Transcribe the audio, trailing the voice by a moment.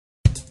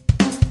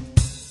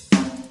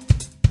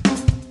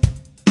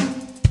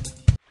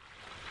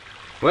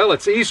Well,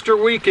 it's Easter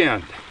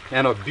weekend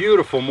and a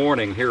beautiful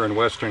morning here in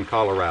western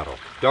Colorado.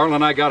 Darla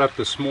and I got up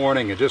this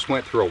morning and just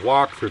went through a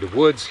walk through the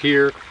woods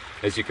here.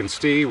 As you can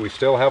see, we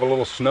still have a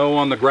little snow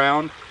on the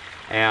ground,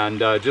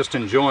 and just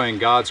enjoying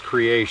God's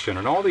creation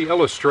and all the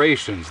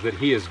illustrations that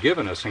He has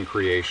given us in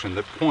creation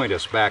that point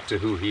us back to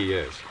who He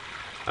is.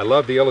 I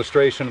love the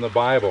illustration in the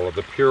Bible of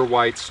the pure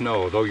white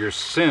snow. Though your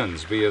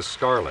sins be as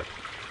scarlet,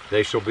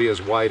 they shall be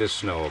as white as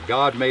snow.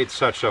 God made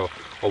such a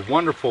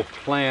wonderful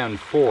plan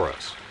for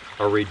us,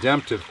 a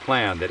redemptive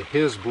plan, that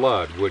His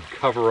blood would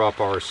cover up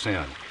our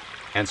sin.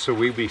 And so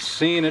we be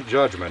seen at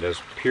judgment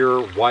as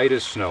pure white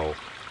as snow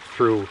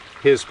through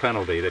His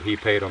penalty that He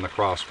paid on the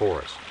cross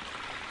for us.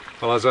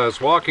 Well, as I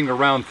was walking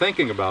around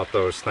thinking about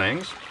those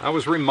things, I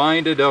was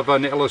reminded of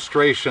an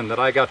illustration that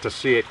I got to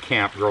see at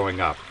camp growing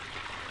up.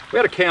 We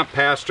had a camp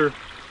pastor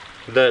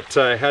that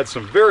had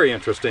some very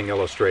interesting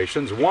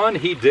illustrations. One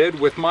he did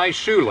with my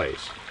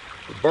shoelace.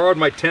 He borrowed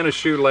my tennis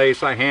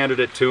shoelace, I handed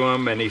it to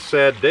him, and he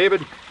said,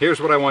 "David,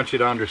 here's what I want you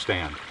to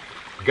understand.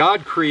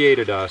 God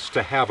created us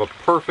to have a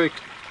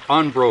perfect,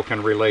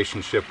 unbroken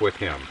relationship with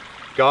Him.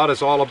 God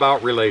is all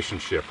about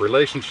relationship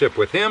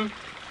with Him,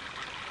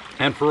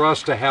 and for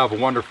us to have a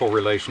wonderful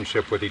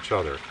relationship with each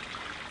other.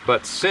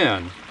 But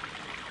sin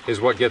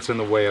is what gets in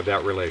the way of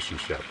that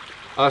relationship.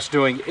 Us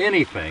doing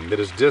anything that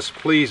is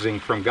displeasing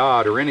from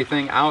God or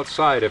anything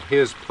outside of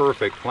His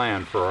perfect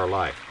plan for our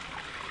life."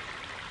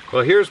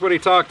 Well, here's what he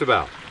talked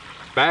about.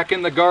 Back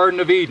in the Garden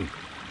of Eden,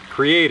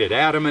 created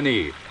Adam and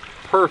Eve,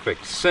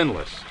 perfect,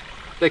 sinless.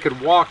 They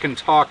could walk and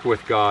talk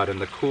with God in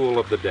the cool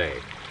of the day.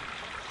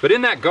 But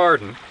in that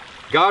garden,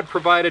 God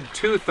provided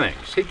two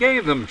things. He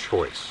gave them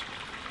choice.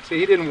 See,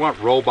 He didn't want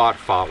robot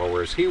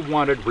followers. He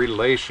wanted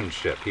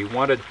relationship. He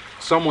wanted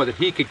someone that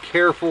He could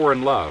care for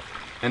and love,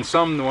 and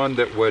someone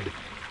that would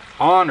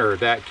honor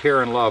that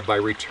care and love by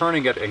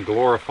returning it and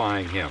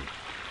glorifying Him.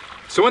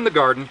 So in the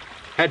garden,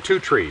 had two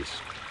trees.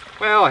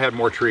 Well, I had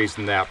more trees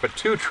than that, but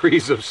two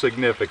trees of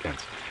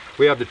significance.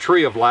 We have the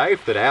tree of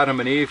life that Adam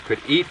and Eve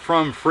could eat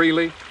from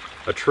freely,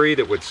 a tree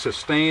that would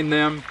sustain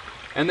them,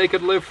 and they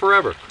could live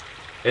forever.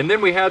 And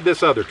then we had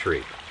this other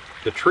tree,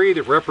 the tree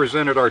that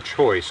represented our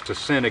choice to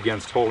sin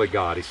against holy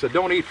God. He said,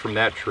 don't eat from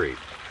that tree.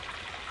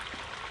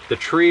 The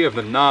tree of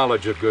the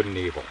knowledge of good and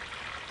evil.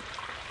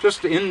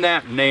 Just in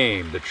that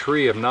name, the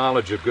tree of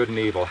knowledge of good and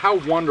evil, how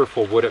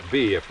wonderful would it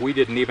be if we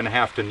didn't even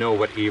have to know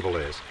what evil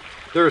is?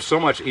 There is so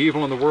much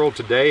evil in the world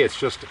today, it's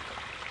just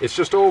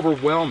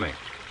overwhelming.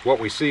 What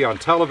we see on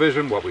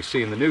television, what we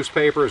see in the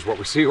newspapers, what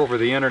we see over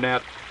the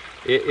internet,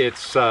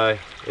 it's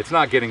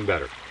not getting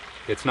better.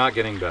 It's not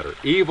getting better.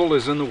 Evil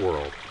is in the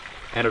world,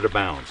 and it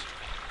abounds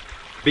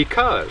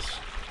because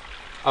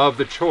of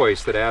the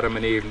choice that Adam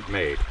and Eve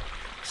made.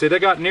 See, they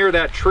got near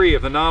that tree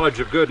of the knowledge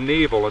of good and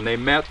evil, and they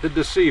met the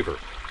deceiver.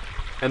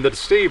 And the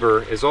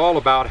deceiver is all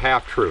about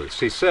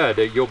half-truths. He said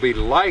that you'll be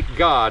like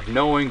God,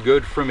 knowing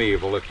good from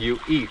evil, if you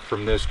eat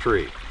from this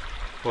tree.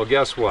 Well,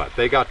 guess what?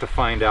 They got to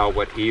find out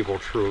what evil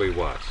truly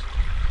was.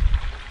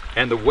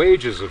 And the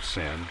wages of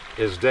sin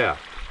is death,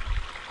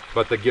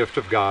 but the gift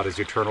of God is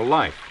eternal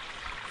life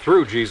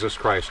through Jesus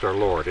Christ our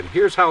Lord. And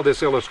here's how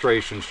this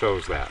illustration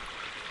shows that.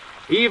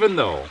 Even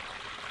though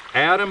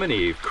Adam and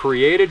Eve,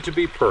 created to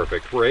be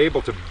perfect, were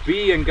able to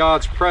be in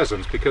God's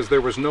presence because there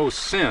was no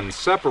sin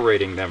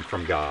separating them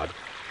from God,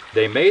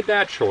 they made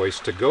that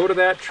choice to go to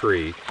that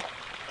tree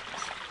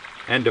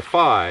and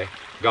defy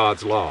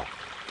God's law.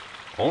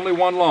 Only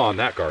one law in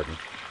that garden.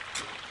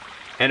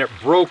 And it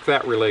broke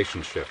that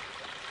relationship.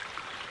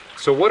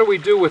 So what do we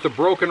do with a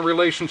broken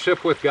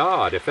relationship with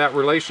God? If that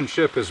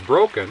relationship is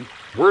broken,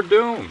 we're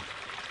doomed.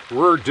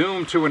 We're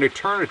doomed to an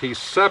eternity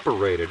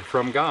separated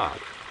from God.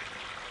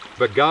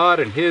 But God,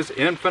 in His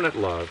infinite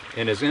love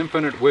and His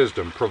infinite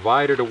wisdom,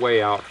 provided a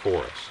way out for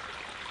us.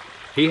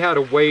 He had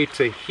a way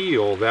to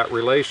heal that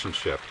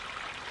relationship.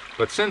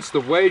 But since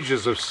the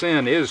wages of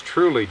sin is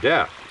truly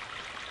death,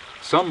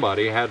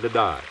 somebody had to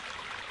die.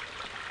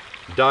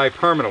 Die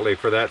permanently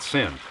for that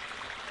sin,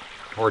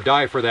 or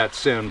die for that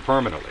sin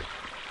permanently.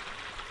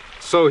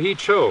 So He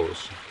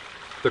chose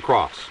the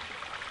cross.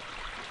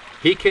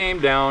 He came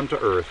down to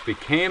earth,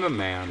 became a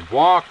man,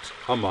 walked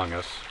among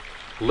us,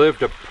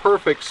 lived a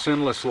perfect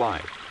sinless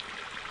life,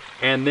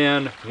 and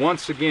then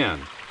once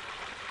again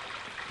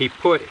He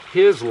put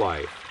His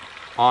life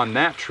on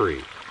that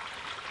tree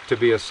to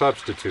be a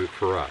substitute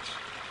for us.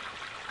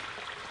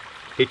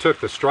 He took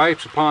the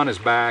stripes upon His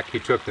back, He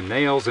took the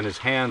nails in His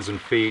hands and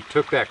feet,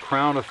 took that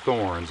crown of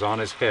thorns on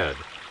His head,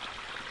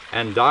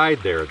 and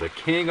died there, the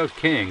King of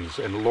Kings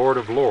and Lord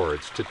of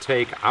Lords, to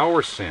take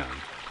our sin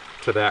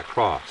to that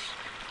cross,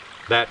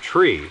 that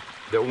tree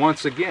that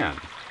once again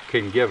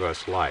can give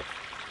us life.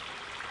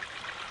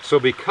 So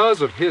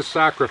because of His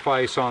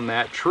sacrifice on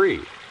that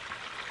tree,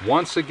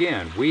 once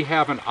again we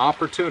have an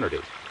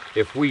opportunity,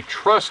 if we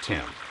trust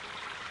Him,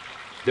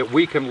 that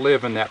we can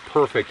live in that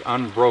perfect,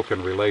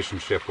 unbroken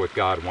relationship with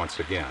God once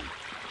again.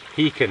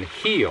 He can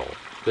heal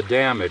the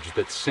damage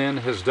that sin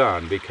has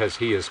done because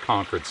He has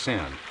conquered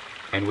sin,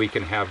 and we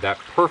can have that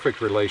perfect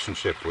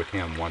relationship with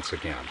Him once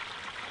again.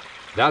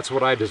 That's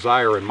what I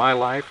desire in my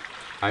life.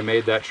 I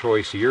made that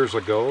choice years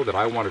ago that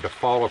I wanted to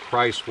follow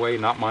Christ's way,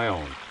 not my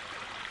own.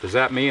 Does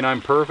that mean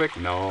I'm perfect?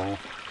 No.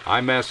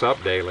 I mess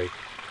up daily.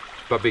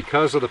 But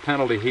because of the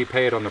penalty he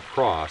paid on the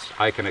cross,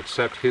 I can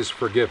accept his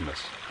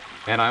forgiveness.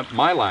 And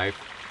my life,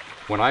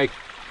 when I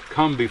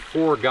come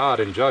before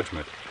God in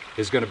judgment,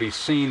 is going to be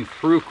seen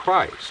through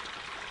Christ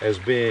as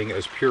being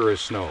as pure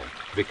as snow,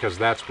 because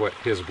that's what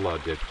his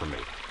blood did for me.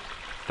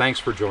 Thanks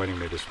for joining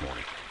me this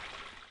morning.